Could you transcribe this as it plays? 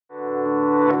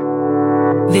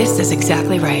This is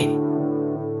exactly right.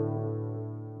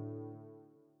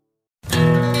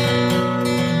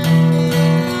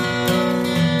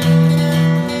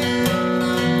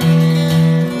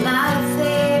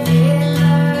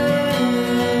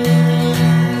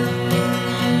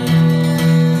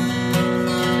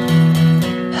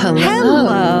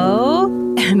 Hello.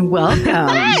 And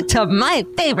welcome to my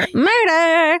favorite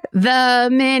murder, the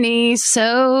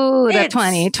Minisode of It's-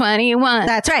 2021.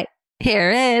 That's right.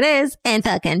 Here it is, and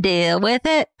fucking deal with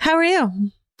it. How are you?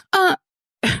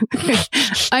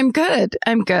 I'm good.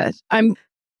 I'm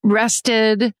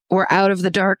rested. We're out of the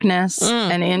darkness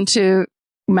and into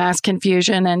mass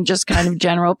confusion and just kind of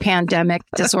general pandemic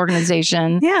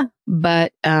disorganization. Yeah,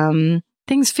 But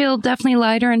things feel definitely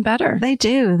lighter and better. they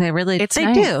do. They really. It's they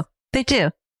nice. do. They do.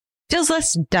 Feels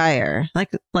less dire, like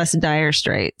less dire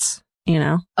straits. You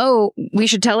know. Oh, we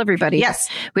should tell everybody. Yes.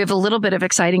 We have a little bit of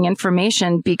exciting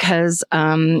information because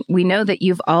we know that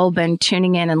you've all been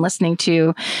tuning in and listening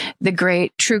to the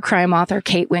great true crime author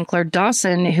Kate Winkler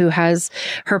Dawson, who has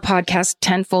her podcast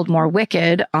Tenfold More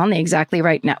Wicked on the Exactly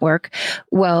Right Network.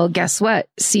 Well, guess what?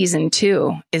 Season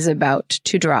 2 is about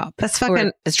to drop. That's fucking.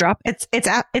 Or it's drop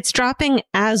It's dropping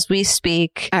as we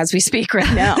speak. as we speak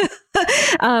right now.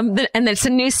 And it's a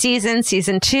new season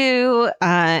 2.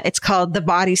 It's called The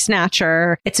Body Snatcher.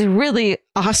 It's a really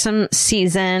awesome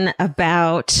season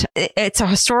it's a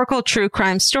historical true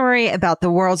crime story about the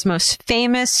world's most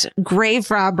famous grave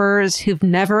robbers who've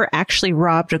never actually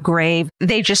robbed a grave.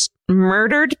 They just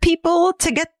murdered people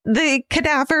to get the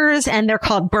cadavers, and they're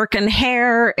called Burke and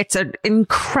Hare. It's an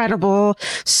incredible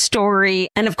story.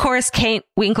 And of course, Kate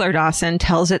Winkler Dawson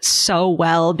tells it so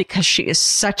well because she is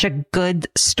such a good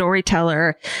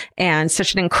storyteller and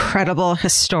such an incredible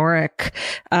historic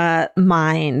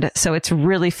mind. So it's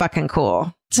really fucking cool.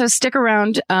 So stick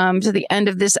around to the end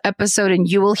of this episode and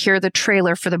you will hear the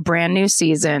trailer for the brand new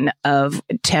season of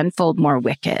Tenfold More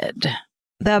Wicked.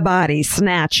 The Body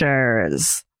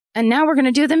Snatchers. And now we're going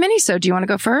to do the Minisode. Do you want to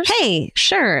go first? Hey,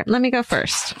 sure. Let me go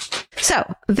first. So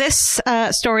this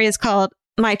story is called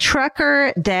My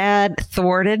Trucker Dad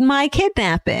Thwarted My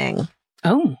Kidnapping.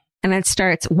 Oh. And it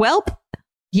starts, "Welp,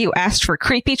 you asked for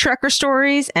creepy trucker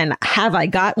stories, and have I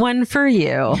got one for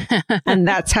you?" And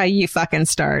that's how you fucking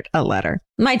start a letter.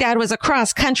 "My dad was a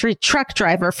cross-country truck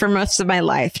driver for most of my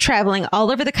life, traveling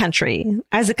all over the country.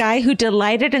 As a guy who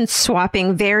delighted in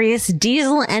swapping various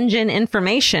diesel engine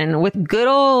information with good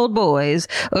old boys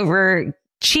over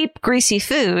cheap, greasy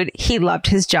food, he loved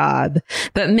his job,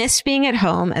 but missed being at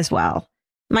home as well.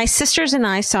 My sisters and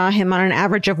I saw him on an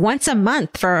average of once a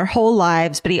month for our whole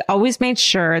lives, but he always made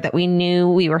sure that we knew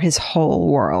we were his whole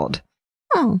world.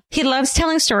 Oh, he loves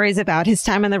telling stories about his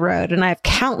time on the road, and I have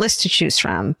countless to choose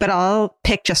from, but I'll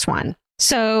pick just one.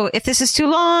 So if this is too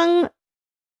long,"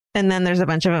 and then there's a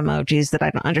bunch of emojis that I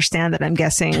don't understand that I'm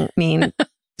guessing mean,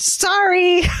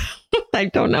 sorry, I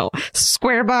don't know,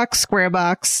 square box,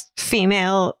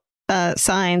 female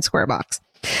sign, square box.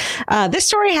 This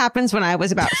story happens when I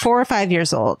was about 4 or 5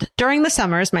 years old. During the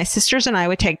summers, my sisters and I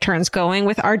would take turns going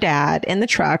with our dad in the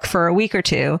truck for a week or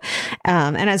two,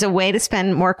 and as a way to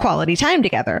spend more quality time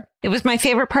together. It was my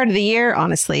favorite part of the year,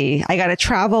 honestly. I got to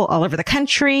travel all over the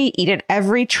country, eat at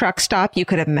every truck stop you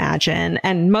could imagine,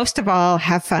 and most of all,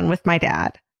 have fun with my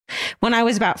dad. When I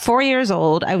was about 4 years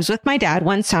old, I was with my dad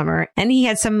one summer, and he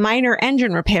had some minor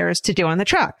engine repairs to do on the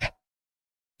truck.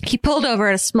 He pulled over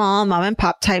at a small mom and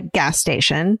pop type gas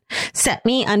station, set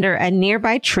me under a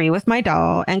nearby tree with my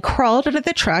doll, and crawled out of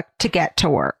the truck to get to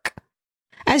work.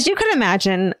 As you can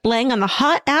imagine, laying on the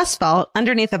hot asphalt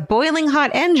underneath a boiling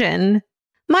hot engine,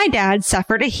 my dad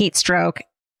suffered a heat stroke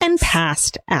and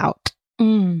passed out.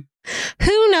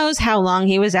 Who knows how long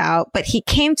he was out, but he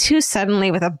came to suddenly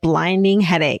with a blinding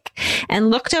headache and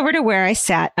looked over to where I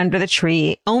sat under the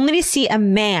tree, only to see a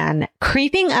man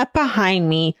creeping up behind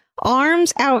me,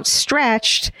 arms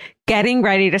outstretched, getting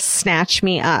ready to snatch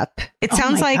me up. It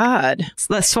sounds like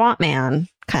the Swamp Man,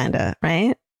 kind of,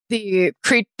 right? The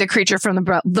creature from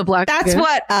the Black That's Lagoon.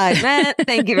 what I meant.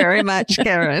 Thank you very much,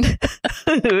 Karen,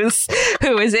 who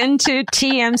is into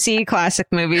TMC classic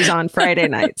movies on Friday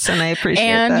nights, and I appreciate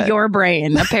and that. your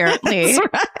brain, apparently. That's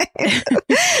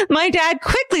right. My dad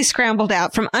quickly scrambled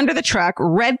out from under the truck,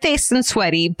 red-faced and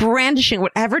sweaty, brandishing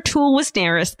whatever tool was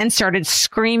nearest, and started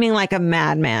screaming like a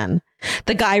madman.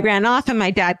 The guy ran off and my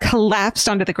dad collapsed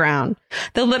onto the ground.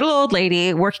 The little old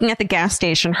lady working at the gas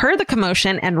station heard the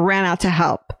commotion and ran out to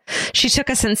help. She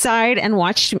took us inside and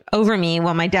watched over me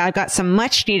while my dad got some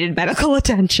much needed medical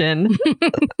attention.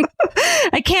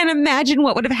 I can't imagine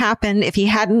what would have happened if he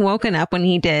hadn't woken up when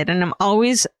he did. And I'm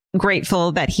always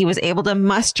grateful that he was able to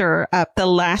muster up the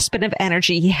last bit of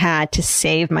energy he had to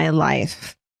save my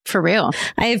life. For real.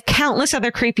 I have countless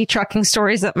other creepy trucking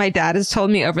stories that my dad has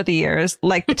told me over the years,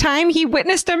 like the time he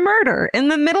witnessed a murder in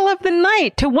the middle of the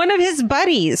night to one of his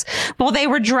buddies while they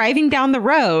were driving down the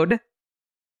road.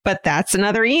 But that's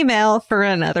another email for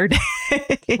another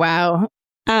day. Wow.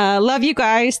 Love you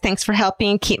guys. Thanks for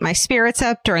helping keep my spirits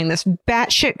up during this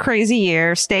batshit crazy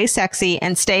year. Stay sexy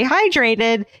and stay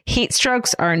hydrated. Heat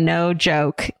strokes are no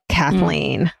joke.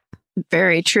 Kathleen.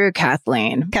 Very true,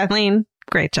 Kathleen. Kathleen,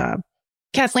 great job.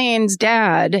 Kathleen's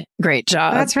dad, great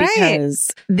job. That's right.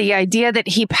 Because the idea that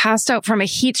he passed out from a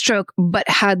heat stroke, but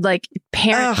had like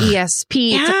parent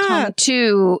ESP to come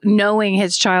to knowing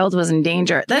his child was in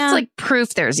danger. That's like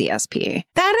proof there's ESP.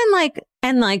 That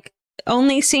and like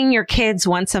only seeing your kids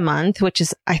once a month, which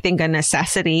is, I think, a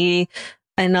necessity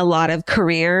in a lot of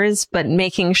careers, but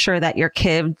making sure that your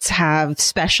kids have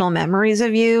special memories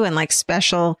of you and like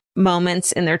special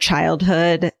moments in their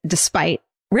childhood, despite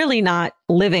really not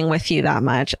living with you that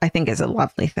much, I think is a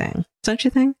lovely thing. Don't you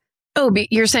think? Oh,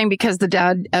 you're saying because the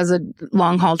dad as a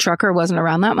long haul trucker wasn't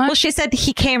around that much? Well, she said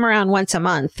he came around once a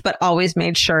month, but always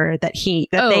made sure that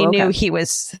they knew he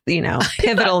was,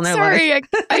 pivotal. Sorry,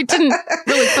 I didn't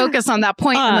really focus on that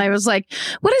point. And I was like,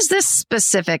 what is this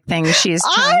specific thing she's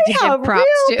trying to give props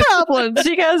to? I have real problems.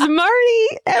 She goes, Marty,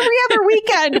 every other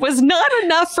weekend was not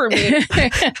enough for me.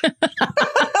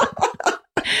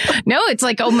 No, it's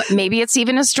like, maybe it's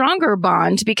even a stronger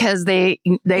bond because they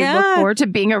look forward to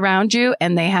being around you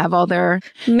and they have all their...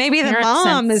 Maybe the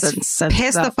mom is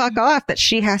pissed the fuck off that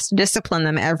she has to discipline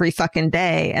them every fucking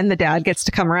day and the dad gets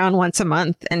to come around once a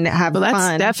month and have fun.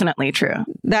 That's definitely true.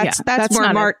 That's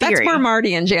more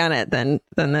Marty and Janet than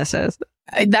this is.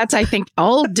 That's, I think,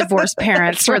 all divorced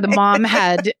parents where the mom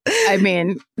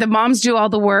the moms do all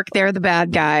the work. They're the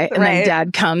bad guy. And then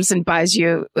dad comes and buys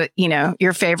you,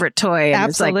 your favorite toy. And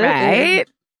Absolutely. It's like, right?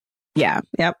 Yeah.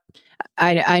 Yep.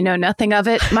 I know nothing of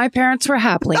it. My parents were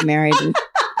happily married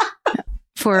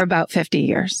for about 50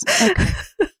 years. Okay.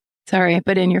 Sorry,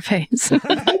 but in your face. Why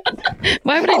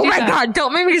would I do that? Oh my God,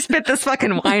 don't make me spit this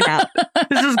fucking wine out.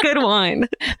 This is good wine.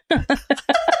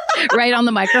 Right on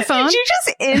the microphone? Did you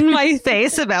just in my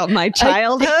face about my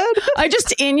childhood? I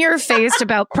just in your face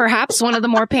about perhaps one of the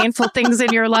more painful things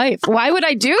in your life. Why would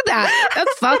I do that?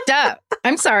 That's fucked up.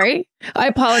 I'm sorry. I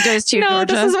apologize to you,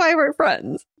 Georgia. This is why we're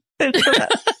friends.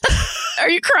 Are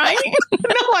you crying?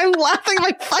 No, I'm laughing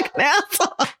my fucking ass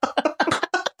off.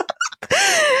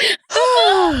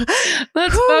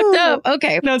 That's fucked up.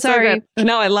 Okay. No, sorry.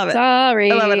 No, I love it.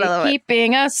 Sorry. I love it.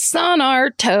 Keeping us on our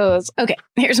toes. Okay.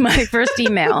 Here's my first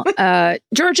email.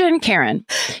 Georgia and Karen,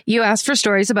 you asked for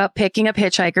stories about picking up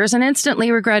hitchhikers and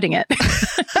instantly regretting it.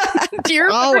 Do you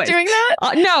remember doing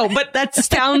that? No, but that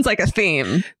sounds like a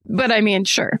theme. But I mean,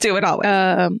 sure. Do it always.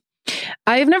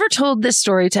 I have never told this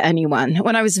story to anyone.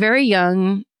 When I was a very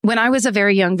young,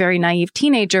 very naive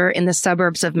teenager in the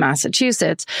suburbs of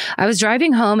Massachusetts, I was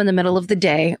driving home in the middle of the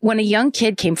day when a young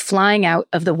kid came flying out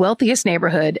of the wealthiest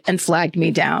neighborhood and flagged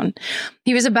me down.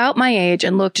 He was about my age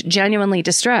and looked genuinely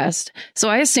distressed, so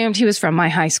I assumed he was from my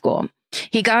high school.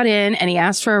 He got in and he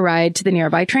asked for a ride to the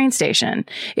nearby train station.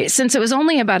 Since it was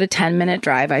only about a 10-minute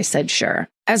drive, I said sure.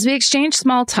 As we exchanged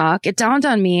small talk, it dawned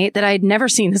on me that I had never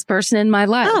seen this person in my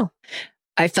life. Oh.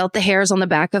 I felt the hairs on the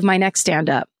back of my neck stand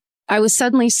up. I was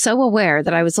suddenly so aware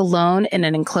that I was alone in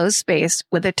an enclosed space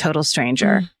with a total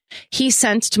stranger. He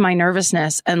sensed my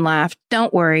nervousness and laughed.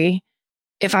 Don't worry.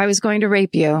 If I was going to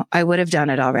rape you, I would have done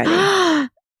it already.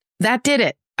 That did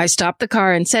it. I stopped the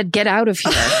car and said, get out of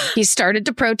here. He started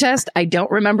to protest. I don't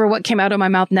remember what came out of my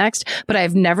mouth next, but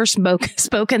I've never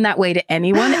spoken that way to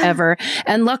anyone ever.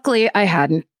 And luckily, I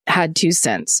hadn't had to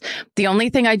since. The only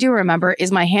thing I do remember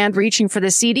is my hand reaching for the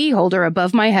CD holder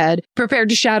above my head, prepared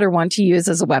to shatter one to use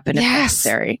as a weapon if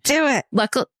necessary. Do it.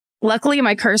 Luckily,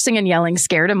 my cursing and yelling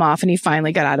scared him off and he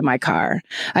finally got out of my car.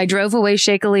 I drove away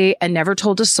shakily and never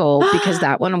told a soul because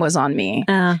that one was on me.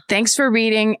 Thanks for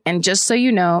reading. And just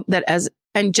know that as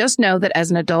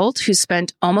an adult who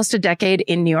spent almost a decade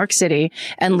in New York City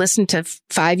and listened to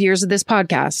 5 years of this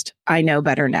podcast, I know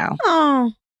better now.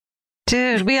 Oh,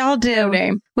 dude, we all do. No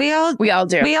name. We all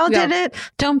do. We all did it.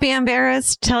 Don't be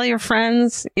embarrassed. Tell your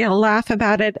friends, laugh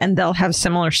about it and they'll have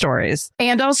similar stories.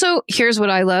 And also, here's what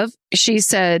I love. She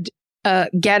said,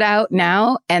 get out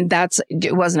now. And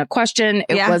it wasn't a question.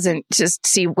 It wasn't just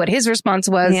see what his response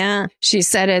was. Yeah. She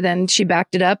said it and she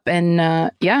backed it up and,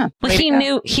 Well,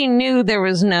 he knew there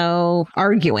was no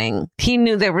arguing. He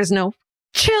knew there was no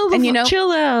chill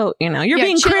out. You're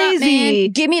being crazy.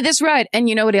 Give me this ride. And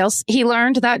you know what else he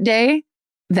learned that day?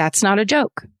 That's not a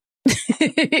joke.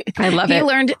 I love it. He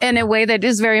learned in a way that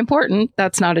is very important.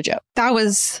 That's not a joke. That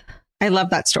was I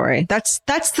love that story. That's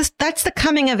the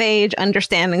coming of age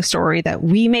understanding story that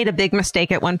we made a big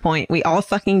mistake at one point. We all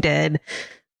fucking did.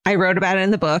 I wrote about it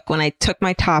in the book when I took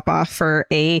my top off for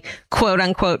a quote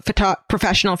unquote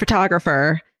professional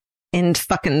photographer in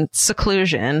fucking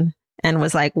seclusion and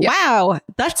was like, wow,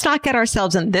 let's not get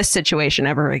ourselves in this situation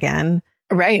ever again.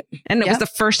 Right. And it was the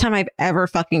first time I've ever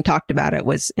fucking talked about it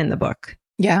was in the book.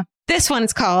 Yeah. This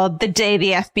one's called The Day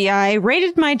the FBI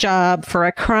Raided My Job for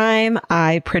a Crime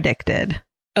I Predicted.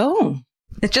 Oh.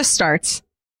 It just starts.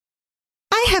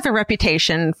 I have a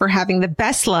reputation for having the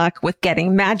best luck with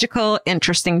getting magical,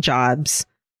 interesting jobs.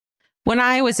 When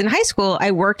I was in high school,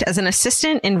 I worked as an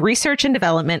assistant in research and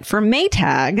development for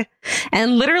Maytag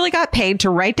and literally got paid to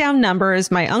write down numbers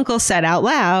my uncle said out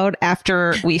loud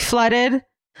after we flooded,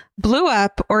 blew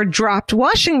up, or dropped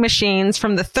washing machines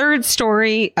from the third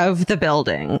story of the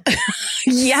building.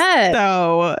 Yes.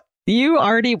 So you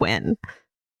already win.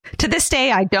 To this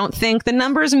day, I don't think the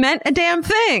numbers meant a damn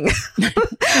thing.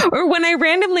 Or when I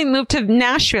randomly moved to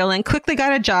Nashville and quickly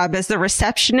got a job as the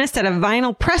receptionist at a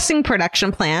vinyl pressing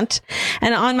production plant.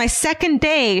 And on my second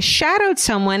day, shadowed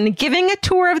someone giving a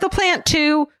tour of the plant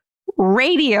to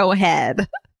Radiohead.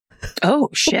 Oh,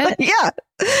 shit. Yeah.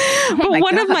 But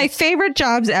one of my favorite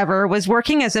jobs ever was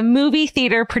working as a movie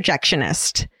theater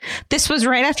projectionist. This was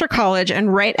right after college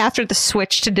and right after the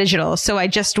switch to digital. So I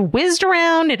just whizzed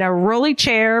around in a rolly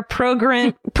chair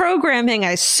programming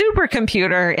a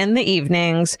supercomputer in the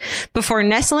evenings before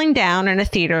nestling down in a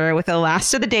theater with the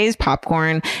last of the day's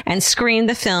popcorn and screened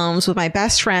the films with my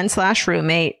best friend /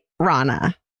 roommate,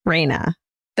 Raina.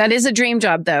 That is a dream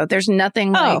job, though. There's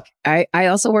nothing like... I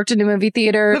also worked in a movie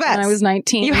theater when I was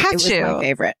 19. You have it was to. my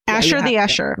favorite. Asher the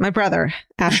Usher, my brother,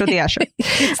 Asher the Usher,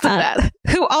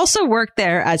 who also worked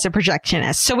there as a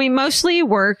projectionist. So we mostly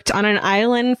worked on an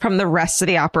island from the rest of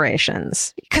the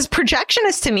operations. Because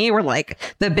projectionists to me were like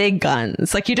the big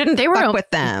guns. Like you didn't fuck with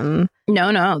them.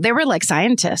 No. They were like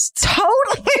scientists.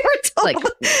 Totally. Like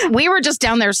we were just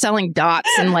down there selling dots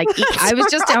and like I was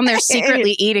just down there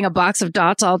secretly eating a box of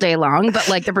dots all day long. But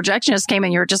like the projectionist came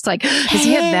and you were just like, is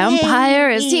he a vampire?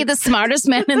 Is he the smartest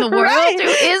man in the world? Right. Who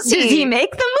is he? Did he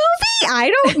make the movie?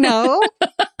 I don't know.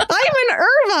 I'm in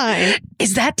Irvine.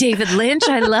 Is that David Lynch?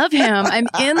 I love him. I'm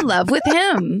in love with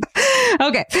him.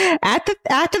 Okay. At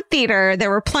the theater, there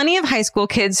were plenty of high school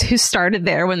kids who started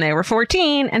there when they were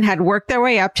 14 and had worked their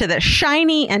way up to the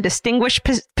shiny and distinguished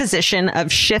position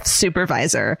of shift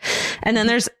supervisor. And then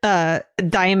there's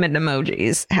diamond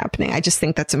emojis happening. I just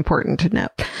think that's important to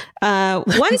note.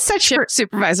 One such shift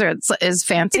supervisor is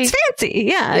fancy. It's fancy.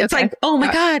 Yeah. It's like, oh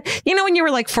my God. You know, when you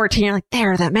were like 14, you're like,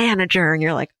 they're the manager. And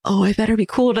you're like, oh, I better be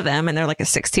cool to them. And they're like a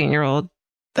 16-year-old.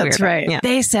 That's weirdo. right. Yeah.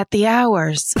 They set the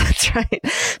hours. That's right.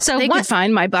 So they could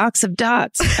find my box of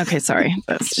dots. Okay, sorry.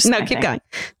 That's just keep going.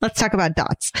 Let's talk about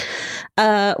dots.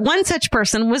 One such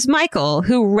person was Michael,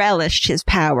 who relished his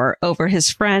power over his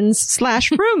friends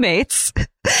 / roommates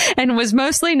and was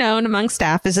mostly known among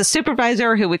staff as a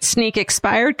supervisor who would sneak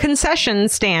expired concession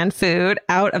stand food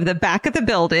out of the back of the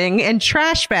building in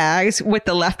trash bags with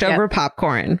the leftover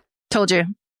popcorn. Told you.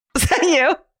 Was that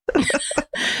you?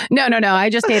 No. I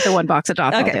just ate the one box of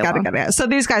dots. Okay, got it. So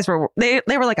these guys were they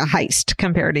were like a heist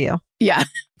compared to you. Yeah.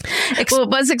 Well, it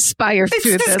was expired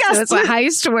food. So it's a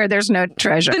heist where there's no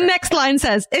treasure. The next line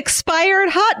says expired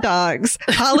hot dogs,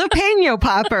 jalapeno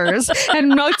poppers, and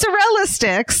mozzarella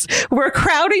sticks were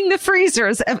crowding the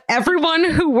freezers of everyone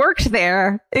who worked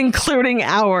there, including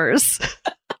ours.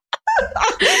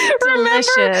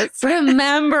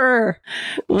 Remember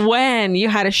when you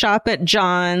had to shop at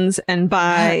John's and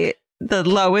buy the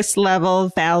lowest level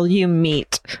value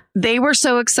meat? They were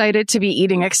so excited to be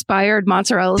eating expired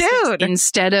mozzarella sticks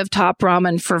instead of top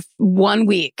ramen for 1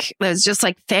 week. It was just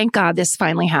like, thank God this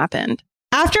finally happened.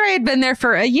 After I had been there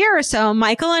for a year or so,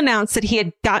 Michael announced that he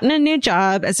had gotten a new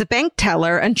job as a bank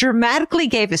teller and dramatically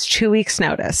gave us 2 weeks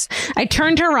notice. I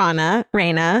turned to Raina,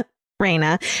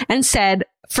 and said,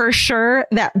 for sure,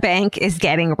 that bank is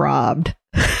getting robbed.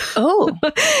 Oh.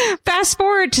 Fast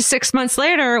forward to 6 months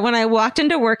later when I walked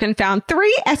into work and found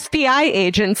 3 FBI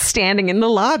agents standing in the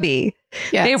lobby.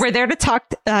 Yes. They were there to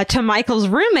talk to Michael's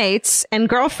roommates and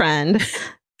girlfriend.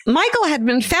 Michael had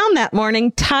been found that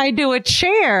morning tied to a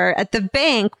chair at the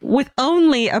bank with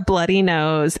only a bloody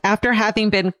nose after having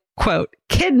been, quote,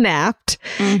 kidnapped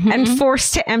and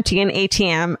forced to empty an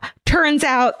ATM. Turns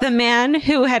out the man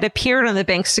who had appeared on the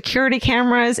bank's security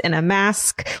cameras in a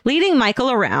mask leading Michael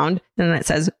around, and it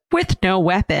says, with no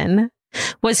weapon,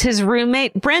 was his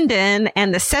roommate Brendan,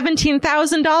 and the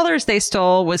 $17,000 they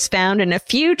stole was found in a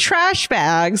few trash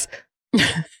bags.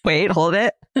 Wait, hold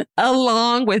it.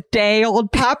 along with day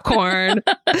old popcorn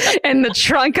in the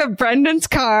trunk of Brendan's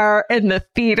car in the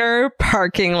theater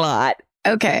parking lot.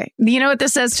 Okay. You know what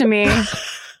this says to me?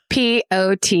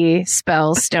 P-O-T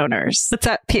spells stoners. What's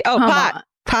that?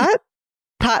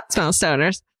 Pot smells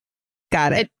stoners.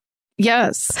 Got it.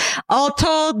 Yes. All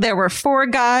told, there were 4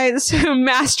 guys who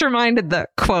masterminded the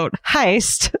quote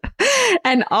heist,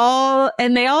 and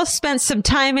they all spent some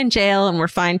time in jail and were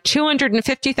fined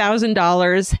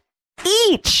 $250,000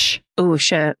 each. Oh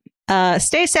shit.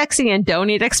 Stay sexy and don't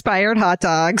eat expired hot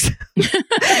dogs.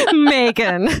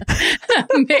 Megan.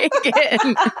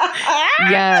 Megan.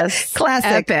 Yes.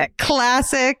 Classic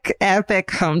epic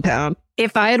hometown.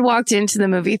 If I had walked into the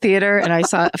movie theater and I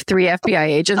saw 3 FBI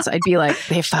agents, I'd be like,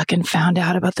 they fucking found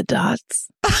out about the dots.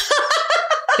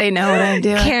 They know what I'm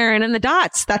doing. Karen and the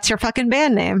Dots. That's your fucking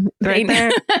band name right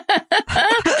there.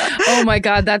 Oh my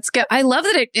God. That's good. I love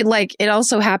that it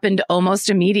also happened almost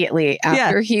immediately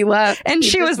after he left. And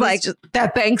she was like,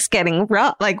 that bank's getting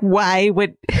rough. Like,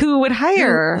 who would hire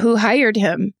her? Who hired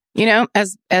him? You know,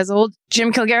 as old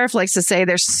Jim Kilgariff likes to say,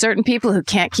 there's certain people who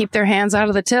can't keep their hands out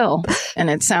of the till. And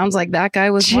it sounds like that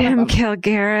guy was Jim one of them.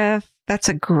 Kilgariff. That's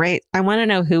I want to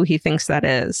know who he thinks that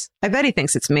is. I bet he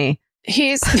thinks it's me.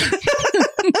 He's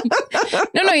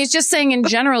no, he's just saying in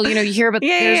general, you know, you hear about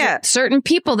there's certain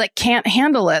people that can't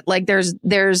handle it. Like there's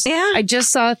I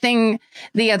just saw a thing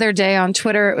the other day on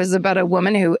Twitter. It was about a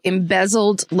woman who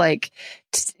embezzled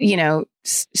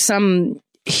some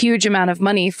huge amount of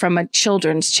money from a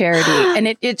children's charity. And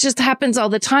it just happens all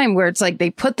the time where it's like they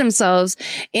put themselves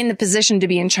in the position to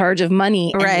be in charge of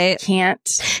money and they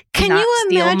can't. Can you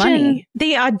imagine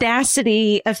the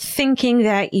audacity of thinking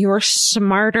that you're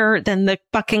smarter than the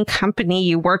fucking company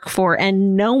you work for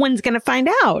and no one's going to find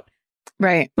out?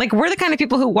 Right. Like we're the kind of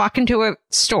people who walk into a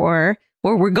store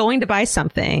where we're going to buy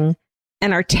something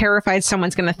and are terrified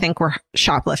someone's going to think we're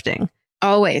shoplifting.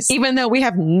 Always. Even though we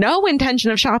have no intention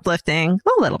of shoplifting,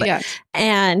 a little bit. Yeah.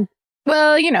 And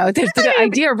well, you know, the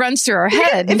idea runs through our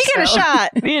head. If you get a shot,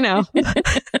 you know,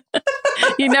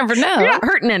 you never know. You're not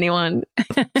hurting anyone.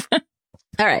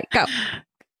 All right, go.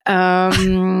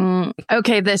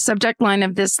 Okay, the subject line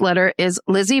of this letter is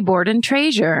Lizzie Borden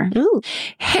Treasure. Ooh.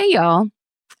 Hey, y'all.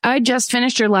 I just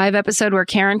finished your live episode where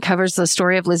Karen covers the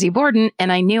story of Lizzie Borden,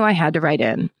 and I knew I had to write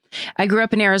in. I grew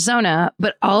up in Arizona,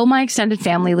 but all my extended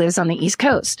family lives on the East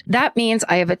Coast. That means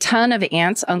I have a ton of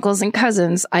aunts, uncles, and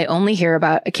cousins I only hear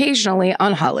about occasionally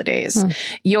on holidays.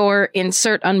 Your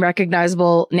insert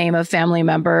unrecognizable name of family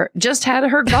member just had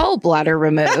her gallbladder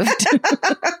removed.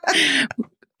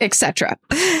 Etc.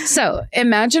 So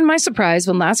imagine my surprise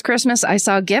when last Christmas I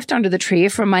saw a gift under the tree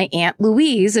from my Aunt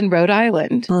Louise in Rhode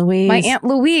Island. My Aunt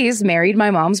Louise married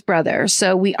my mom's brother,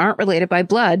 so we aren't related by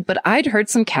blood, but I'd heard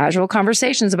some casual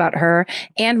conversations about her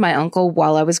and my uncle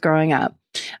while I was growing up.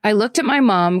 I looked at my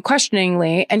mom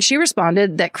questioningly, and she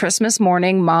responded that Christmas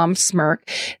morning mom smirk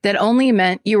that only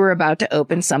meant you were about to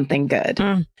open something good.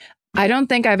 I don't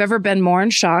think I've ever been more in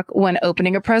shock when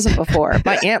opening a present before.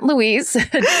 My Aunt Louise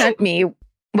had sent me,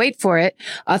 wait for it,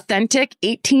 authentic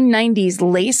 1890s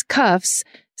lace cuffs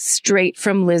straight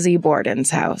from Lizzie Borden's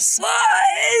house.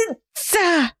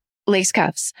 What? Lace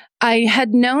cuffs. I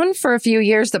had known for a few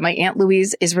years that my Aunt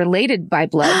Louise is related by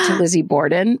blood to Lizzie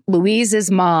Borden.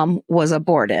 Louise's mom was a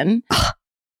Borden.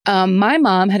 My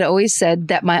mom had always said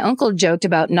that my uncle joked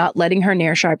about not letting her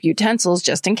near sharp utensils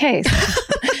just in case.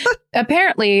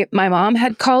 Apparently, my mom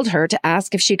had called her to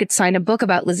ask if she could sign a book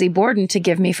about Lizzie Borden to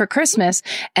give me for Christmas,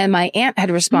 and my aunt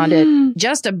had responded,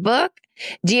 just a book?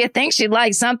 Do you think she'd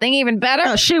like something even better?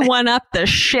 Oh, she won up the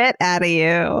shit out of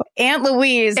you. Aunt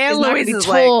Louise is not to be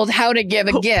told how to give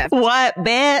a gift. What,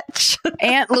 bitch?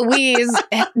 Aunt Louise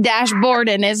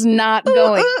Borden is not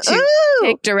going to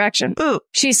take direction.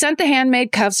 She sent the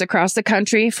handmade cuffs across the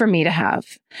country for me to have.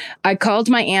 I called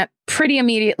my aunt pretty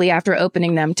immediately after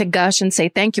opening them to gush and say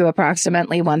thank you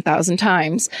approximately 1,000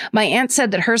 times. My aunt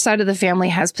said that her side of the family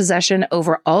has possession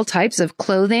over all types of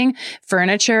clothing,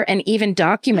 furniture, and even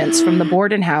documents from the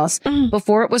Borden house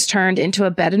before it was turned into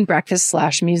a bed and breakfast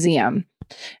 / museum.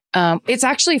 It's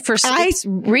actually it's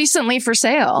recently for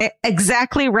sale.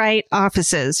 Exactly right.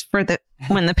 Offices for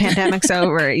when the pandemic's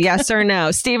over. Yes or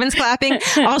no? Steven's clapping.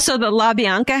 Also, the La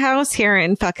Bianca house here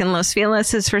in fucking Los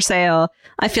Feliz is for sale.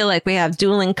 I feel like we have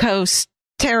dueling coasts.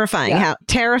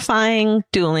 Terrifying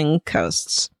dueling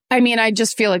coasts. I mean, I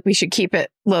just feel like we should keep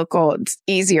it local. It's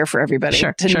easier for everybody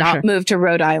to not move to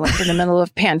Rhode Island in the middle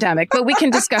of pandemic, but we can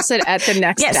discuss it at the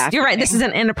next. Yes, you're right. This is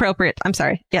an inappropriate. I'm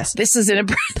sorry. Yes, this is an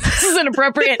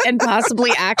appropriate and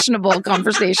possibly actionable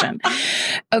conversation.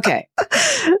 Okay.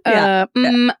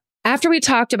 After we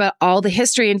talked about all the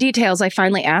history and details, I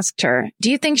finally asked her,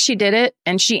 do you think she did it?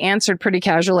 And she answered pretty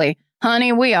casually,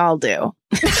 honey, we all do.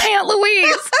 Aunt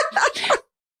Louise.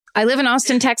 I live in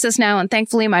Austin, Texas now, and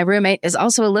thankfully my roommate is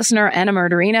also a listener and a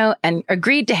murderino and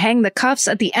agreed to hang the cuffs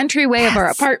at the entryway of our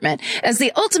apartment as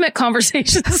the ultimate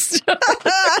conversation starter.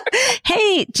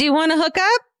 Hey, do you want to hook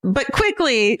up? But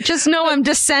quickly, just know I'm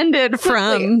descended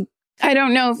from... I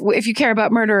don't know if you care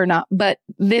about murder or not, but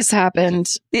this happened.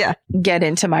 Yeah. Get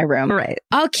into my room. Right.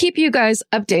 I'll keep you guys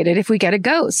updated if we get a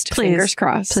ghost. Please. Fingers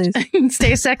crossed. Please.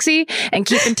 Stay sexy and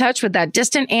keep in touch with that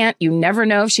distant aunt. You never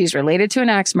know if she's related to an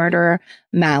axe murderer,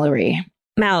 Mallory.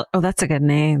 Oh, that's a good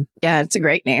name. Yeah, it's a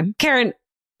great name. Karen,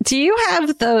 do you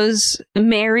have those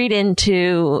married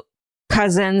into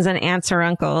cousins and aunts or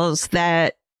uncles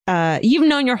that you've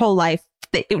known your whole life?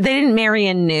 They didn't marry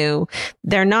and knew.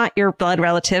 They're not your blood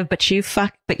relative, but you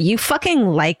fucking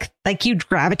like you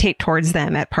gravitate towards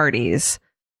them at parties.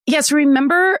 Yes.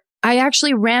 Remember, I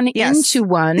actually ran into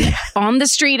one on the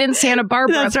street in Santa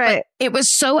Barbara. That's right. It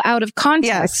was so out of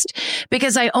context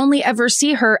because I only ever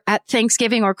see her at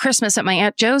Thanksgiving or Christmas at my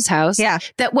Aunt Joe's house. Yeah.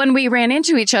 That when we ran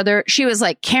into each other, she was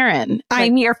like, Karen.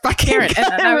 I'm your fucking Karen.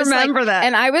 And I remember that.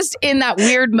 And I was in that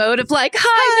weird mode of like,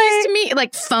 hi, nice to meet you.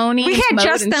 Like phony. We had mode,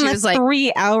 just done a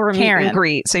 3-hour meet and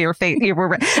greet. So your face,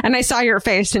 and I saw your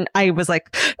face and I was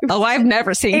like, oh, I've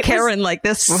never seen Karen like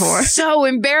this before. So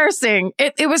embarrassing.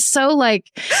 It was so like,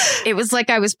 it was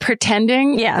like I was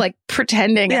pretending. Yeah. Like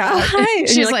pretending. Yeah. Hi.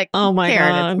 She's like, oh my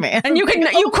Karen, God. It's me. And you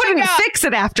couldn't fix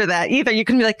it after that either. You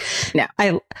can be like, no.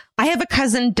 I have a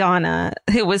cousin, Donna,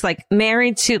 who was like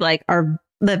married to like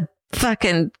the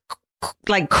fucking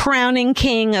like crowning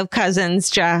king of cousins,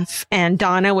 Jeff, and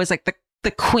Donna was like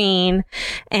the queen,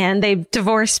 and they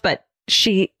divorced, but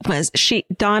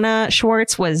Donna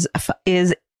Schwartz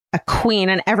is a queen.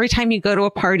 And every time you go to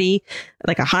a party,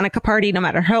 like a Hanukkah party, no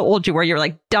matter how old you were, you're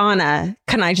like, Donna,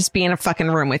 can I just be in a fucking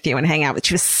room with you and hang out with you?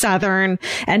 She was Southern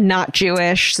and not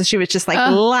Jewish. So she was just like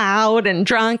loud and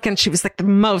drunk, and she was like the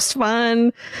most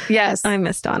fun. Yes. I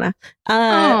miss Donna.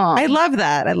 I love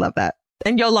that. I love that.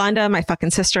 And Yolanda, my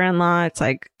fucking sister-in-law, it's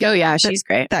like, oh yeah, she's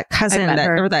great. That cousin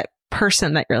or that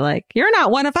person that you're like, you're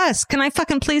not one of us. Can I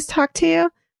fucking please talk to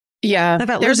you? Yeah.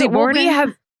 We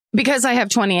have, because I have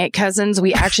 28 cousins,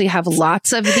 we actually have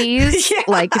lots of these.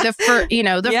 Like the first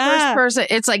person,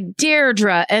 it's like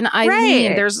Deirdre and Eileen.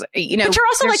 Right. There's, but you're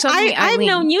also like, I've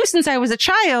known you since I was a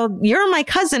child. You're my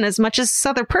cousin as much as this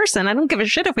other person. I don't give a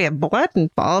shit if we have blood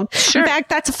involved. Sure. In fact,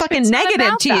 that's a fucking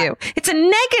negative to you. It's a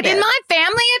negative. In my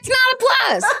family, it's not a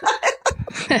plus.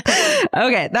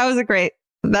 Okay. That was a great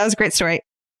story.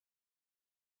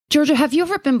 Georgia, have you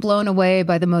ever been blown away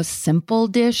by the most simple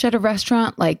dish at a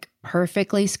restaurant, like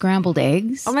perfectly scrambled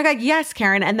eggs? Oh my God, yes,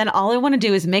 Karen. And then all I want to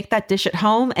do is make that dish at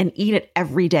home and eat it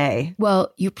every day.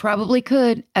 Well, you probably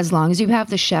could, as long as you have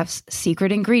the chef's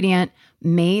secret ingredient,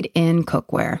 Made in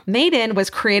cookware. Made in was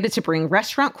created to bring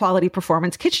restaurant quality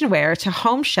performance kitchenware to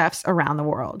home chefs around the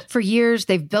world. For years,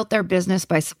 they've built their business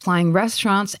by supplying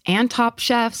restaurants and top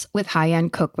chefs with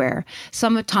high-end cookware.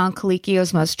 Some of Tom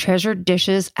Colicchio's most treasured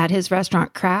dishes at his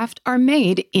restaurant Craft are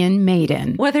made in Made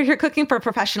in. Whether you're cooking for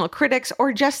professional critics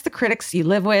or just the critics you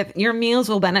live with, your meals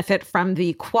will benefit from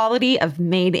the quality of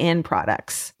Made in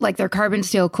products. Like their carbon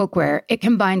steel cookware, it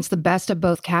combines the best of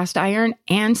both cast iron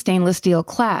and stainless steel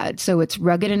clad, so it's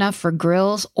rugged enough for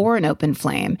grills or an open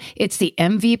flame. It's the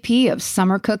MVP of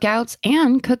summer cookouts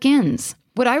and cook-ins.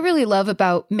 What I really love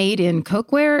about Made in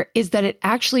cookware is that it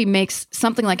actually makes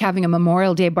something like having a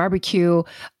Memorial Day barbecue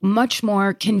much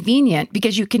more convenient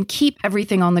because you can keep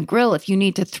everything on the grill. If you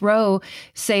need to throw,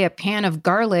 say, a pan of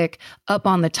garlic up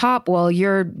on the top while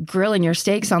you're grilling your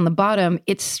steaks on the bottom,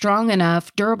 it's strong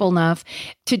enough, durable enough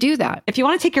to do that. If you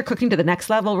want to take your cooking to the next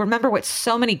level, remember what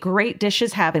so many great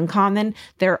dishes have in common.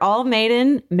 They're all made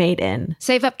in.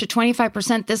 Save up to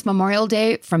 25% this Memorial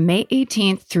Day from May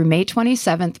 18th through May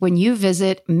 27th when you visit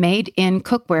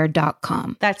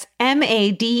madeincookware.com. That's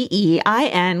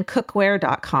MADEIN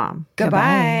cookware.com.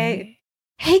 Goodbye.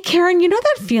 Hey, Karen, you know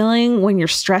that feeling when you're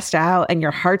stressed out and your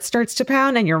heart starts to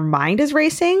pound and your mind is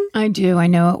racing? I do. I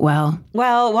know it well.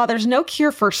 Well, while there's no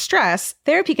cure for stress,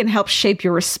 therapy can help shape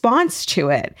your response to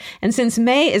it. And since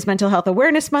May is Mental Health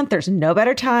Awareness Month, there's no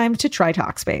better time to try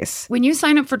Talkspace. When you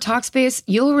sign up for Talkspace,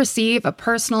 you'll receive a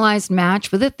personalized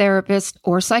match with a therapist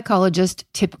or psychologist,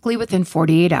 typically within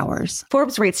 48 hours.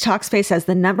 Forbes rates Talkspace as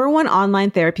the #1 online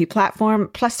therapy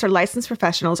platform, plus their licensed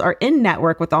professionals are in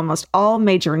network with almost all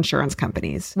major insurance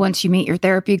companies. Once you meet your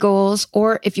therapy goals,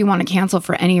 or if you want to cancel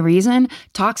for any reason,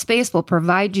 Talkspace will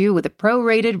provide you with a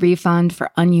prorated refund for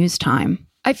unused time.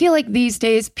 I feel like these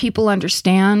days people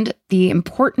understand the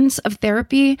importance of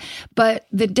therapy, but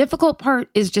the difficult part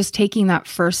is just taking that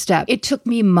first step. It took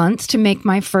me months to make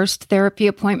my first therapy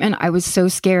appointment. I was so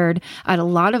scared. I had a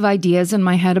lot of ideas in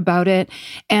my head about it.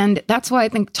 And that's why I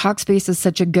think Talkspace is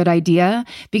such a good idea,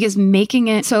 because making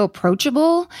it so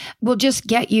approachable will just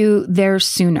get you there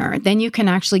sooner. Then you can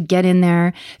actually get in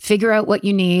there, figure out what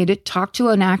you need, talk to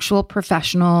an actual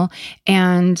professional,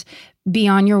 and be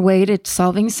on your way to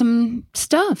solving some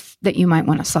stuff that you might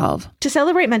want to solve. To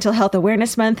celebrate Mental Health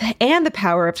Awareness Month and the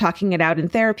power of talking it out in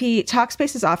therapy,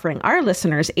 Talkspace is offering our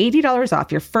listeners $80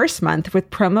 off your first month with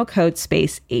promo code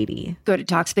SPACE80. Go to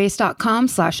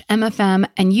Talkspace.com/MFM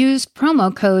and use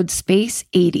promo code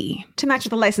SPACE80. To match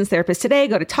with a licensed therapist today,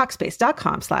 go to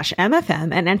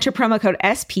Talkspace.com/MFM and enter promo code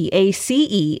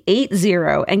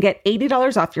SPACE80 and get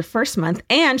 $80 off your first month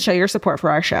and show your support for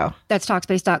our show. That's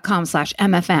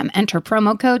Talkspace.com/MFM. Enter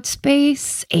promo code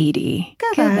SPACE80.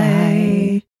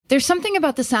 Goodbye. There's something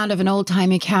about the sound of an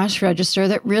old-timey cash register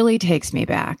that really takes me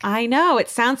back. I know. It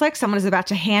sounds like someone is about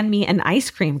to hand me an ice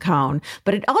cream cone,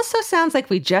 but it also sounds like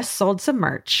we just sold some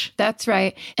merch. That's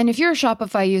right. And if you're a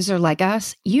Shopify user like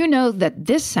us, you know that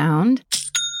this sound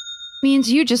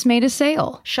means you just made a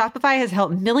sale. Shopify has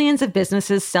helped millions of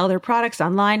businesses sell their products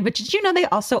online, but did you know they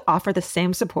also offer the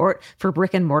same support for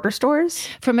brick and mortar stores?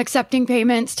 From accepting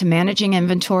payments to managing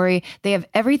inventory, they have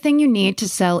everything you need to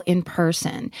sell in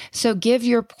person. So give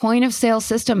your point of sale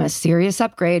system a serious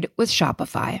upgrade with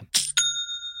Shopify.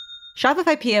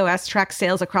 Shopify POS tracks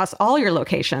sales across all your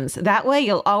locations. That way,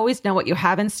 you'll always know what you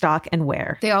have in stock and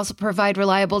where. They also provide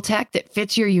reliable tech that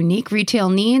fits your unique retail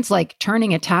needs, like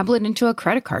turning a tablet into a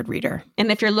credit card reader.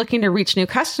 And if you're looking to reach new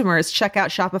customers, check out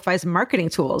Shopify's marketing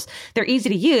tools. They're easy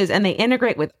to use, and they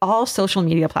integrate with all social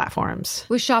media platforms.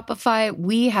 With Shopify,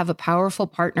 we have a powerful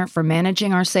partner for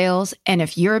managing our sales. And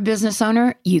if you're a business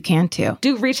owner, you can too.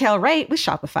 Do retail right with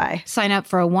Shopify. Sign up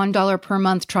for a $1 per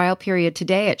month trial period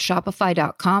today at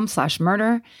shopify.com/murder.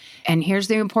 And here's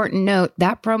the important note,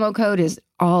 that promo code is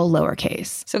all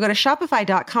lowercase. So go to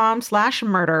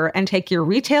shopify.com/murder and take your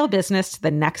retail business to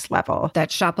the next level.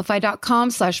 That's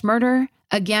shopify.com/murder.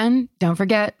 Again, don't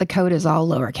forget, the code is all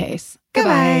lowercase.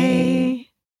 Goodbye.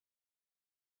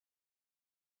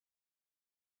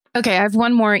 Okay, I have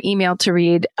one more email to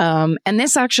read. And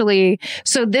this actually,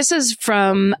 so this is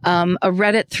from a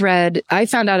Reddit thread. I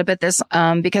found out about this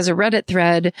because a Reddit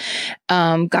thread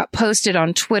got posted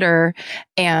on Twitter.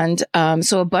 And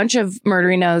so a bunch of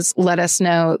Murderinos let us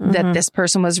know that this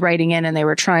person was writing in and they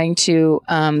were trying to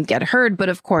get heard. But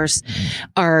of course,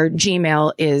 our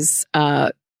Gmail is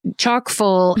chock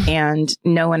full and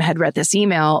no one had read this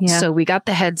email. Yeah. So we got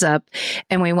the heads up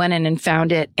and we went in and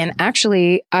found it. And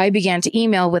actually I began to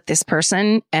email with this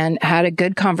person and had a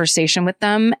good conversation with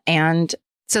them. And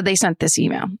so they sent this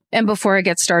email. And before I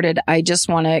get started, I just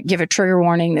want to give a trigger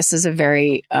warning. This is a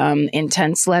very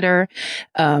intense letter.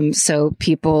 So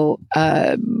people,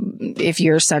 if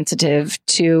you're sensitive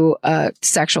to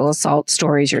sexual assault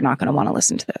stories, you're not going to want to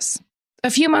listen to this. A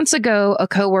few months ago, a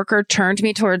coworker turned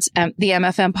me towards the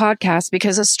MFM podcast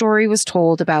because a story was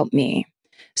told about me.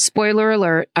 Spoiler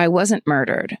alert, I wasn't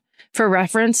murdered. For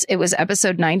reference, it was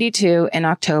episode 92 in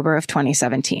October of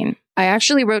 2017. I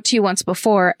actually wrote to you once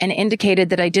before and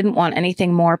indicated that I didn't want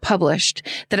anything more published,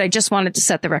 that I just wanted to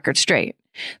set the record straight.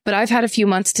 But I've had a few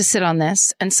months to sit on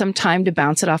this and some time to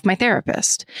bounce it off my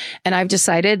therapist. And I've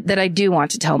decided that I do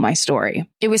want to tell my story.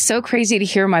 It was so crazy to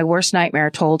hear my worst nightmare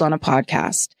told on a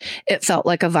podcast. It felt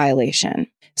like a violation.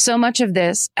 So much of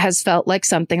this has felt like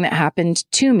something that happened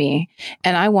to me,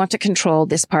 and I want to control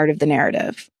this part of the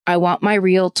narrative. I want my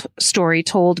real story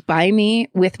told by me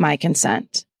with my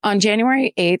consent. On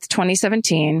January 8th,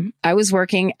 2017, I was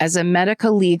working as a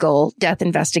medico-legal death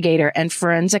investigator and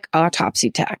forensic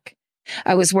autopsy tech.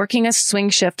 I was working a swing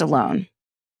shift alone.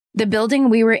 The building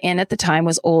we were in at the time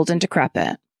was old and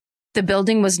decrepit. The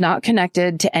building was not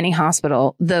connected to any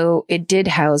hospital, though it did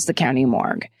house the county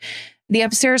morgue. The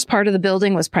upstairs part of the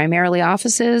building was primarily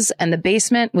offices, and the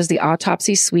basement was the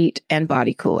autopsy suite and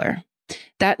body cooler.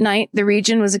 That night, the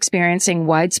region was experiencing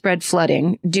widespread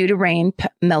flooding due to rain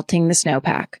melting the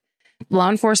snowpack. Law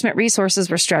enforcement resources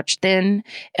were stretched thin,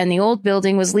 and the old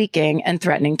building was leaking and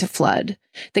threatening to flood.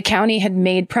 The county had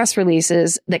made press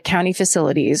releases that county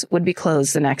facilities would be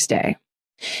closed the next day.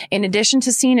 In addition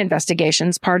to scene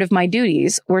investigations, part of my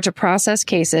duties were to process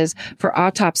cases for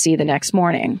autopsy the next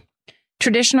morning.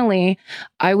 Traditionally,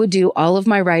 I would do all of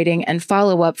my writing and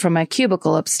follow up from my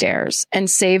cubicle upstairs and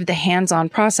save the hands-on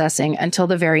processing until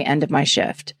the very end of my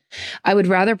shift. I would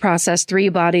rather process 3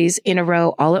 bodies in a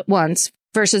row all at once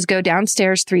versus go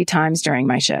downstairs 3 times during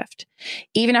my shift.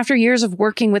 Even after years of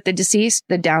working with the deceased,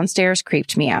 the downstairs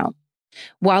creeped me out.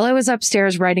 While I was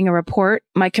upstairs writing a report,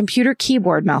 my computer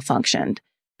keyboard malfunctioned.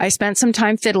 I spent some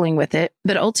time fiddling with it,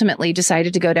 but ultimately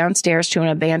decided to go downstairs to an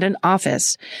abandoned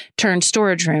office turned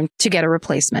storage room to get a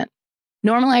replacement.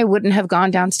 Normally, I wouldn't have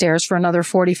gone downstairs for another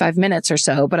 45 minutes or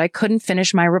so, but I couldn't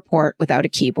finish my report without a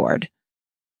keyboard.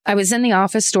 I was in the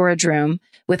office storage room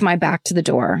with my back to the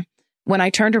door. When I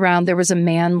turned around, there was a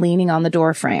man leaning on the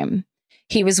door frame.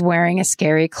 He was wearing a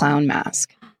scary clown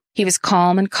mask. He was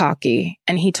calm and cocky,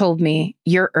 and he told me,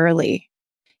 "You're early."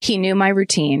 He knew my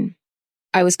routine.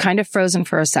 I was kind of frozen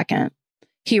for a second.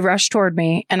 He rushed toward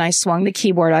me, and I swung the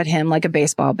keyboard at him like a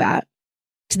baseball bat.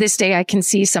 To this day, I can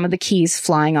see some of the keys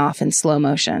flying off in slow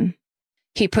motion.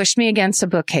 He pushed me against a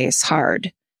bookcase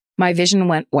hard. My vision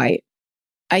went white.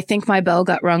 I think my bell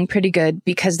got rung pretty good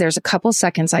because there's a couple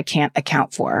seconds I can't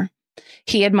account for.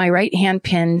 He had my right hand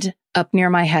pinned up near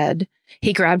my head.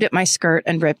 He grabbed at my skirt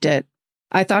and ripped it.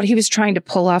 I thought he was trying to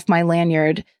pull off my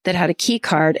lanyard that had a key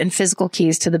card and physical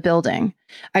keys to the building.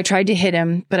 I tried to hit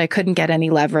him, but I couldn't get any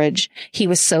leverage. He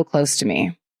was so close to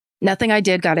me. Nothing I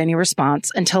did got any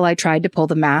response until I tried to pull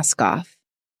the mask off.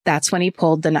 That's when he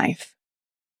pulled the knife.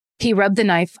 He rubbed the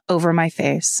knife over my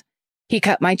face. He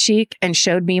cut my cheek and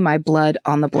showed me my blood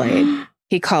on the blade.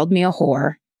 He called me a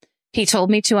whore. He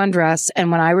told me to undress,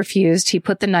 and when I refused, he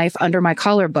put the knife under my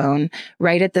collarbone,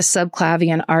 right at the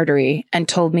subclavian artery, and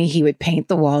told me he would paint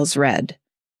the walls red.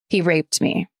 He raped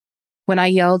me. When I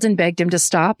yelled and begged him to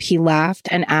stop, he laughed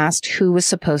and asked who was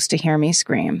supposed to hear me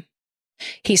scream.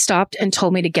 He stopped and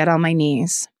told me to get on my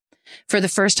knees. For the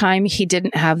first time, he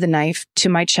didn't have the knife to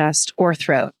my chest or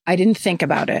throat. I didn't think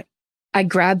about it. I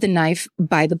grabbed the knife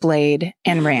by the blade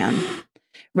and ran.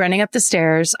 Running up the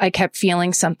stairs, I kept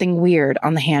feeling something weird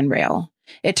on the handrail.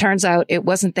 It turns out it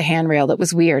wasn't the handrail that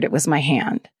was weird, it was my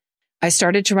hand. I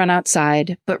started to run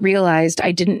outside, but realized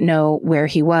I didn't know where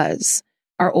he was.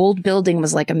 Our old building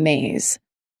was like a maze.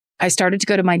 I started to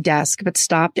go to my desk, but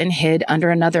stopped and hid under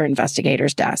another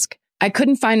investigator's desk. I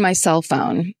couldn't find my cell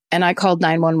phone, and I called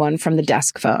 911 from the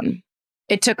desk phone.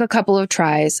 It took a couple of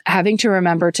tries, having to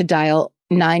remember to dial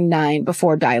 99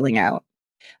 before dialing out.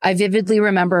 I vividly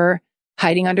remember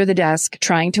hiding under the desk,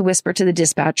 trying to whisper to the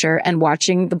dispatcher, and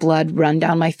watching the blood run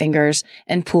down my fingers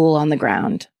and pool on the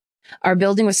ground. Our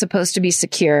building was supposed to be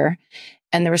secure,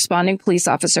 and the responding police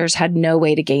officers had no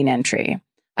way to gain entry.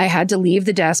 I had to leave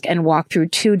the desk and walk through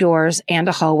 2 doors and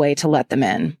a hallway to let them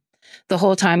in. The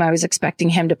whole time I was expecting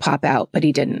him to pop out, but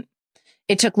he didn't.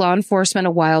 It took law enforcement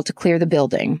a while to clear the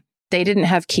building. They didn't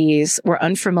have keys, were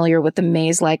unfamiliar with the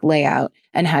maze-like layout,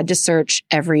 and had to search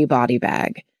every body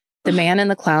bag. The man in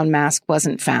the clown mask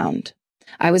wasn't found.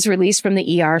 I was released from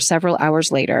the ER several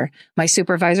hours later. My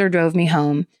supervisor drove me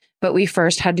home, but we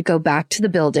first had to go back to the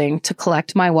building to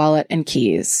collect my wallet and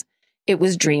keys. It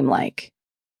was dreamlike.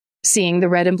 Seeing the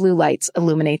red and blue lights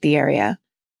illuminate the area.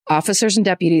 Officers and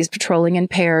deputies patrolling in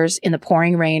pairs in the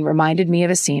pouring rain reminded me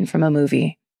of a scene from a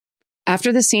movie.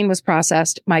 After the scene was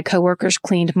processed, my coworkers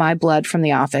cleaned my blood from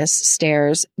the office,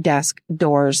 stairs, desk,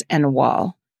 doors, and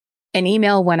wall. An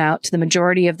email went out to the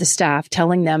majority of the staff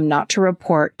telling them not to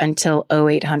report until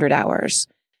 0800 hours.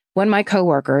 When my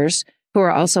coworkers, who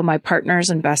are also my partners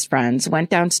and best friends, went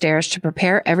downstairs to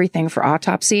prepare everything for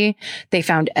autopsy, they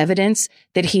found evidence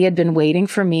that he had been waiting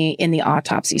for me in the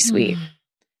autopsy suite.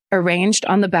 Arranged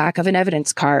on the back of an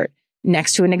evidence cart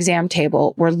next to an exam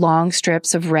table were long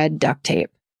strips of red duct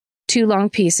tape. 2 long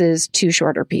pieces, 2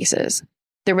 shorter pieces.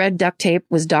 The red duct tape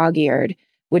was dog-eared,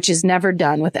 which is never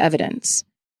done with evidence.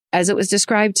 As it was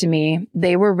described to me,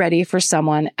 they were ready for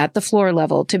someone at the floor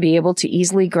level to be able to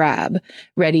easily grab,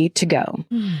 ready to go.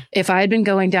 If I had been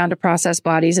going down to process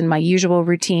bodies in my usual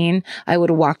routine, I would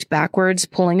have walked backwards,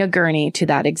 pulling a gurney to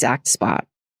that exact spot.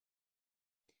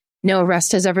 No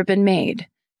arrest has ever been made.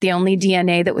 The only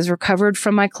DNA that was recovered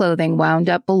from my clothing wound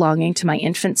up belonging to my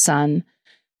infant son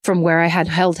from where I had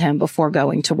held him before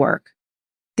going to work.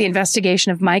 The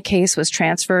investigation of my case was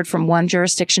transferred from one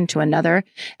jurisdiction to another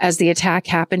as the attack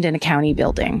happened in a county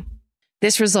building.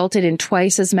 This resulted in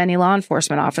twice as many law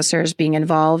enforcement officers being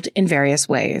involved in various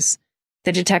ways.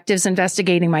 The detectives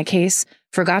investigating my case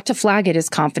forgot to flag it as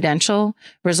confidential,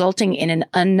 resulting in an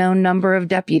unknown number of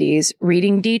deputies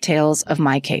reading details of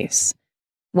my case.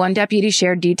 One deputy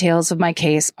shared details of my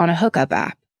case on a hookup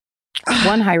app.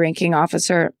 One high-ranking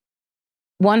officer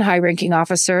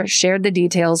shared the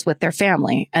details with their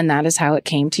family, and that is how it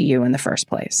came to you in the first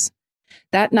place.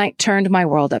 That night turned my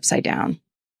world upside down.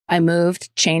 I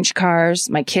moved, changed cars,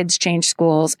 my kids changed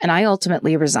schools, and I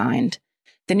ultimately resigned.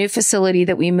 The new facility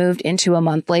that we moved into a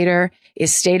month later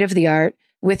is state-of-the-art,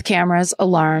 with cameras,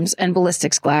 alarms, and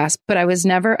ballistics glass, but I was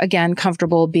never again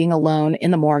comfortable being alone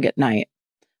in the morgue at night.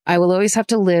 I will always have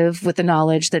to live with the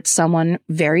knowledge that someone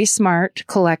very smart,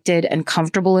 collected, and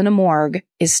comfortable in a morgue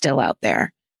is still out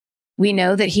there. We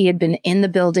know that he had been in the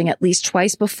building at least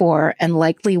twice before and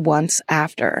likely once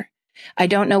after. I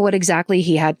don't know what exactly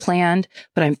he had planned,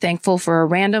 but I'm thankful for a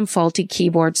random faulty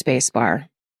keyboard spacebar.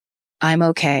 I'm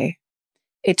okay.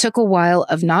 It took a while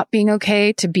of not being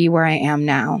okay to be where I am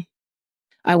now.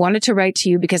 I wanted to write to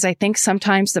you because I think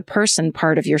sometimes the person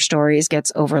part of your stories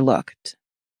gets overlooked.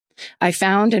 I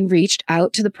found and reached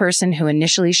out to the person who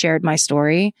initially shared my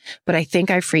story, but I think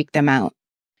I freaked them out.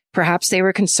 Perhaps they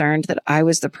were concerned that I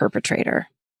was the perpetrator.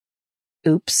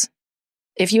 Oops.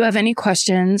 If you have any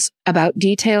questions about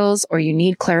details or you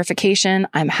need clarification,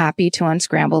 I'm happy to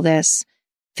unscramble this.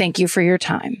 Thank you for your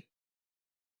time.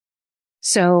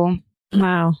 So,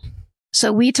 wow.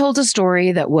 So we told a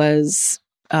story that was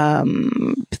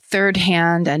third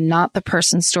hand and not the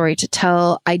person's story to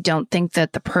tell. I don't think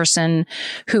that the person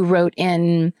who wrote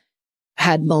in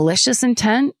had malicious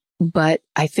intent, but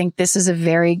I think this is a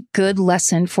very good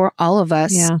lesson for all of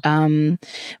us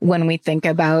when we think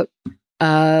about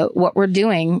what we're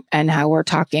doing and how we're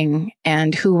talking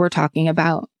and who we're talking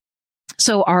about.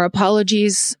 So our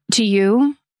apologies to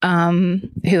you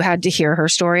who had to hear her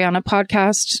story on a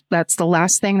podcast. That's the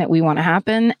last thing that we want to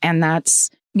happen. And that's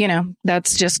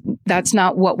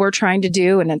not what we're trying to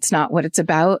do. And it's not what it's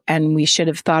about. And we should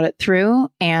have thought it through.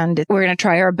 And we're going to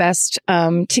try our best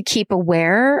to keep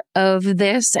aware of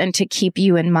this and to keep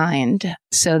you in mind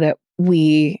so that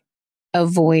we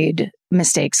avoid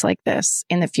mistakes like this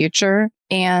in the future.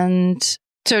 And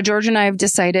so George and I have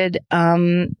decided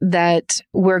that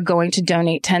we're going to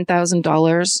donate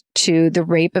 $10,000 to the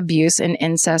Rape, Abuse, and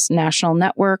Incest National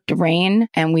Network, RAIN.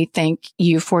 And we thank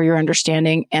you for your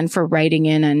understanding and for writing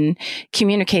in and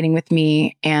communicating with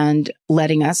me and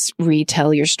letting us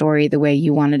retell your story the way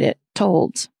you wanted it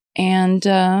told. And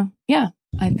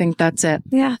I think that's it.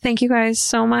 Yeah. Thank you guys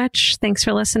so much. Thanks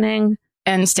for listening.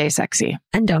 And stay sexy.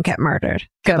 And don't get murdered.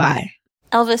 Goodbye.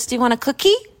 Elvis, do you want a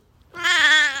cookie?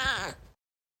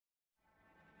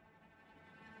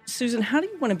 Susan, how do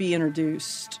you want to be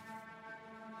introduced?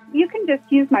 You can just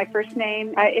use my first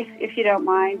name, if you don't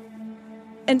mind.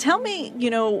 And tell me,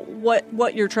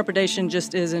 what your trepidation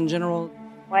just is in general.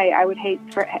 I would hate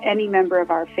for any member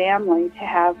of our family to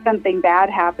have something bad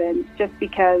happen just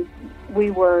because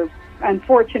we were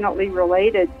unfortunately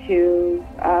related to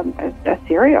a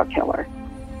serial killer.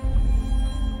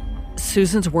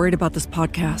 Susan's worried about this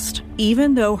podcast,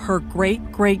 even though her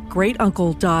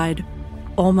great-great-great-uncle died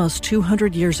almost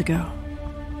 200 years ago.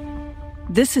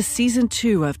 This is season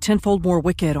 2 of Tenfold More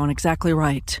Wicked on Exactly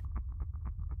Right.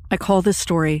 I call this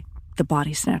story The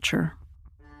Body Snatcher.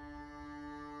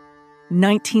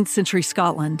 19th century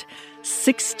Scotland,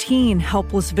 16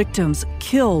 helpless victims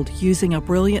killed using a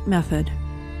brilliant method.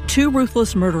 2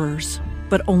 ruthless murderers,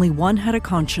 but only one had a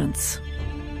conscience.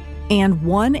 And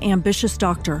one ambitious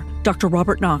doctor, Dr.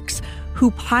 Robert Knox,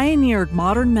 who pioneered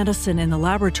modern medicine in the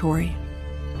laboratory.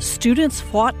 Students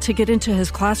fought to get into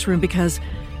his classroom because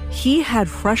he had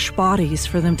fresh bodies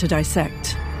for them to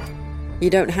dissect. You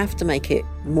don't have to make it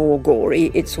more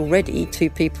gory. It's already 2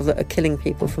 people that are killing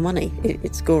people for money.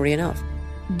 It's gory enough.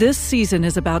 This season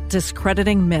is about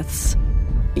discrediting myths.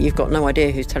 You've got no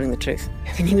idea who's telling the truth.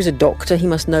 I mean, he was a doctor. He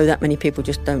must know that many people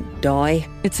just don't die.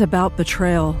 It's about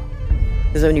betrayal.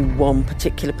 There's only one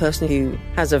particular person who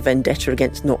has a vendetta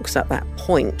against Knox at that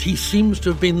point. He seems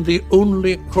to have been the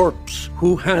only corpse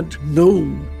who had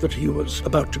known that he was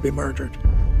about to be murdered.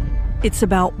 It's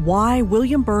about why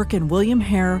William Burke and William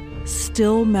Hare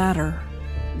still matter.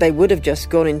 They would have just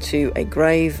gone into a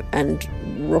grave and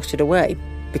rotted away.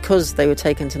 Because they were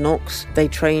taken to Knox, they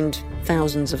trained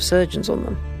thousands of surgeons on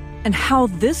them. And how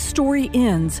this story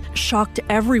ends shocked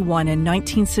everyone in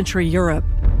 19th century Europe.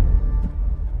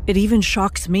 It even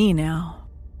shocks me now.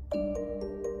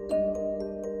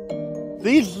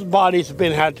 These bodies have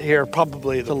been had here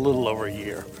probably a little over a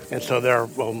year, and so they're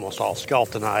almost all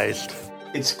skeletonized.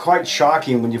 It's quite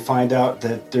shocking when you find out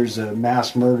that there's a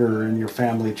mass murderer in your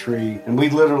family tree, and we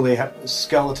literally have a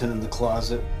skeleton in the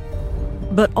closet.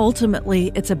 But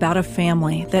ultimately, it's about a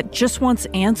family that just wants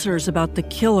answers about the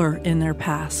killer in their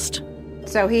past.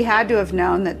 So he had to have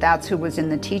known that that's who was in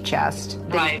the tea chest.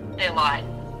 Right, they lied.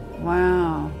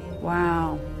 Wow.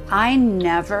 I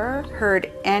never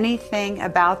heard anything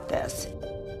about this.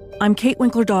 I'm Kate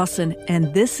Winkler-Dawson,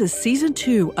 and this is Season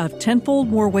 2 of Tenfold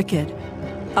More Wicked,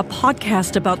 a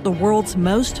podcast about the world's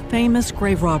most famous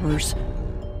grave robbers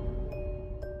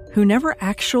who never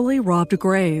actually robbed a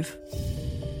grave.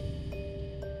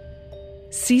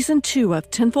 Season 2 of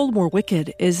Tenfold More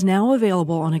Wicked is now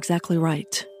available on Exactly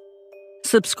Right.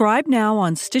 Subscribe now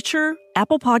on Stitcher,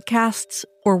 Apple Podcasts,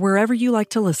 or wherever you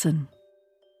like to listen.